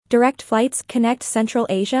Direct flights connect Central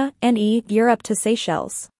Asia and Europe to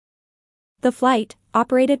Seychelles. The flight,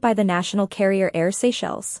 operated by the national carrier Air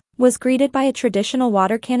Seychelles, was greeted by a traditional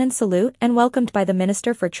water cannon salute and welcomed by the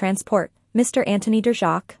Minister for Transport, Mr. Anthony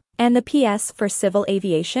Derjacq, and the PS for Civil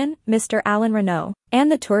Aviation, Mr. Alain Renaud,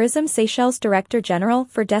 and the Tourism Seychelles Director General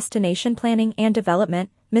for Destination Planning and Development,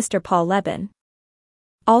 Mr. Paul Lebon.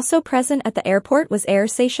 Also present at the airport was Air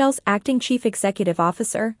Seychelles Acting Chief Executive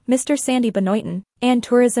Officer, Mr. Sandy Benoiten, and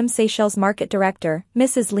Tourism Seychelles Market Director,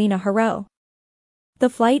 Mrs. Lena Haro.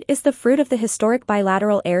 The flight is the fruit of the historic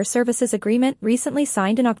bilateral air services agreement recently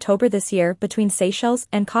signed in October this year between Seychelles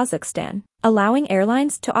and Kazakhstan, allowing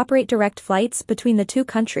airlines to operate direct flights between the two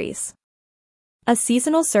countries. A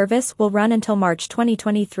seasonal service will run until March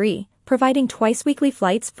 2023, providing twice-weekly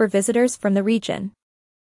flights for visitors from the region.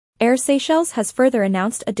 Air Seychelles has further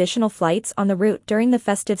announced additional flights on the route during the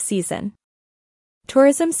festive season.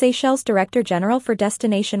 Tourism Seychelles Director General for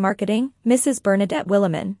Destination Marketing, Mrs. Bernadette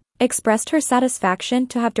Willemin, expressed her satisfaction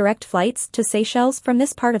to have direct flights to Seychelles from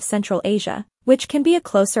this part of Central Asia, which can be a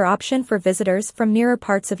closer option for visitors from nearer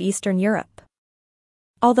parts of Eastern Europe.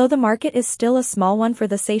 Although the market is still a small one for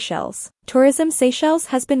the Seychelles, Tourism Seychelles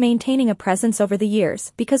has been maintaining a presence over the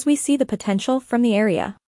years because we see the potential from the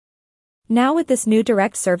area. Now with this new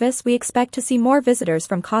direct service, we expect to see more visitors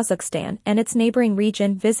from Kazakhstan and its neighboring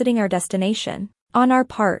region visiting our destination. On our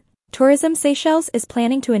part, Tourism Seychelles is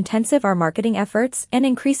planning to intensify our marketing efforts and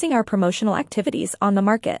increasing our promotional activities on the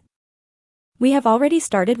market. We have already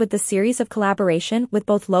started with the series of collaboration with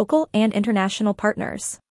both local and international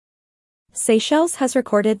partners. Seychelles has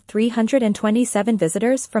recorded 327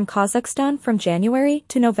 visitors from Kazakhstan from January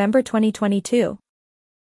to November 2022.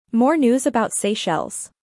 More news about Seychelles.